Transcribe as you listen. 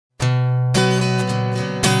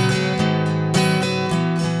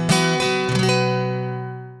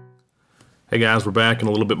Hey guys, we're back and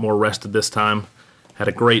a little bit more rested this time. Had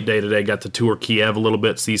a great day today. Got to tour Kiev a little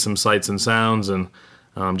bit, see some sights and sounds, and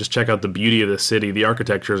just check out the beauty of the city. The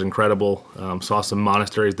architecture is incredible. Saw some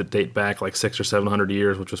monasteries that date back like 600 or 700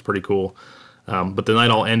 years, which was pretty cool. But the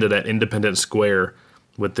night all ended at Independence Square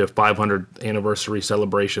with the 500th anniversary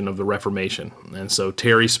celebration of the Reformation. And so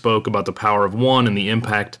Terry spoke about the power of one and the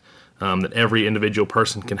impact that every individual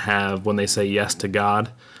person can have when they say yes to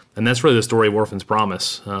God. And that's really the story of Orphan's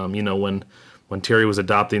Promise. When Terry was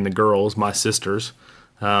adopting the girls, my sisters,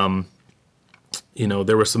 there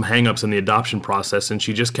were some hang-ups in the adoption process, and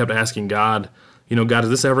she just kept asking God, God, is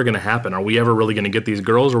this ever going to happen? Are we ever really going to get these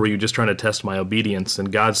girls, or were you just trying to test my obedience?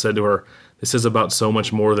 And God said to her, this is about so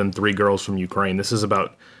much more than 3 girls from Ukraine. This is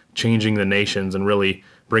about changing the nations and really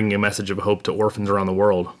bringing a message of hope to orphans around the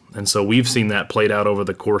world. And so we've seen that played out over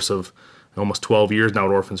the course of almost 12 years now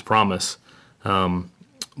at Orphan's Promise.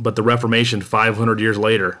 But the Reformation, 500 years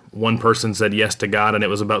later, one person said yes to God, and it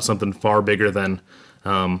was about something far bigger than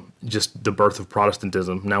just the birth of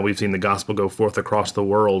Protestantism. Now we've seen the gospel go forth across the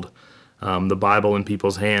world, the Bible in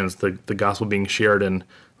people's hands, the gospel being shared in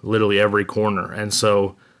literally every corner. And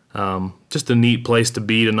so just a neat place to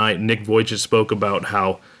be tonight. Nick Vujicic spoke about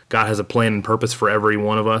how God has a plan and purpose for every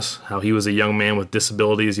one of us, how he was a young man with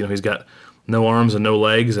disabilities. He's got no arms and no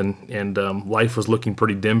legs, and life was looking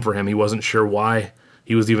pretty dim for him. He wasn't sure why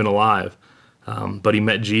he was even alive. But he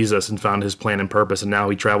met Jesus and found his plan and purpose, and now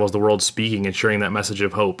he travels the world speaking and sharing that message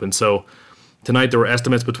of hope. And so tonight there were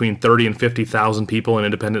estimates between 30 and 50,000 people in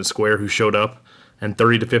Independence Square who showed up, and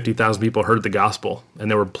 30 to 50,000 people heard the gospel. And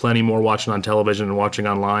there were plenty more watching on television and watching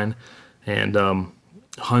online, and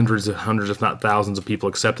hundreds, if not thousands of people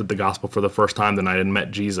accepted the gospel for the first time tonight and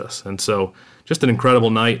met Jesus. And so just an incredible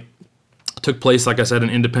night. It took place, like I said, in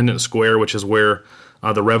Independence Square, which is where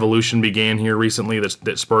the revolution began here recently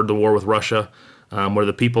that spurred the war with Russia, where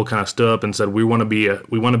the people kind of stood up and said, we want to be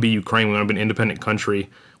Ukraine. We want to be an independent country.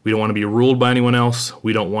 We don't want to be ruled by anyone else.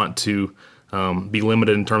 We don't want to be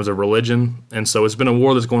limited in terms of religion. And so it's been a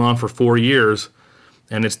war that's going on for 4 years,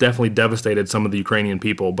 and it's definitely devastated some of the Ukrainian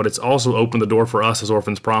people. But it's also opened the door for us as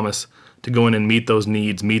Orphan's Promise to go in and meet those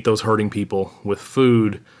needs, meet those hurting people with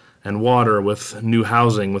food and water, with new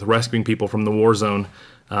housing, with rescuing people from the war zone.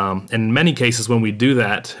 And in many cases, when we do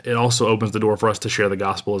that, it also opens the door for us to share the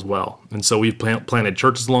gospel as well. And so we've planted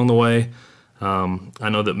churches along the way. I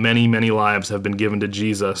know that many, many lives have been given to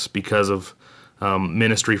Jesus because of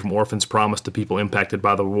ministry from Orphan's Promise to people impacted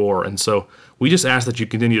by the war. And so we just ask that you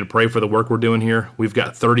continue to pray for the work we're doing here. We've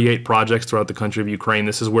got 38 projects throughout the country of Ukraine.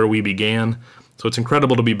 This is where we began. So it's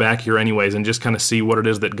incredible to be back here anyways and just kind of see what it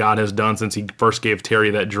is that God has done since he first gave Terry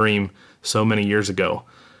that dream so many years ago.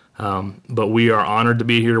 But we are honored to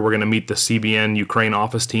be here. We're going to meet the CBN Ukraine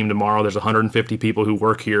office team tomorrow. There's 150 people who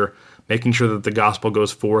work here, making sure that the gospel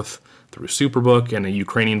goes forth through Superbook and a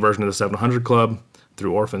Ukrainian version of the 700 Club,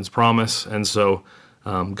 through Orphan's Promise. And so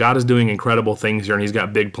God is doing incredible things here, and he's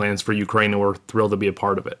got big plans for Ukraine, and we're thrilled to be a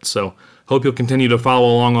part of it. So hope you'll continue to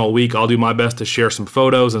follow along all week. I'll do my best to share some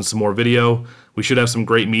photos and some more video. We should have some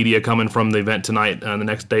great media coming from the event tonight in the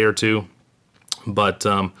next day or two. But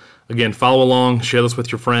again, follow along, share this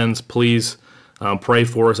with your friends. Please pray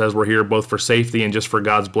for us as we're here, both for safety and just for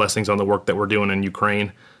God's blessings on the work that we're doing in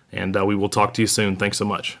Ukraine. And we will talk to you soon. Thanks so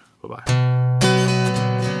much. Bye-bye.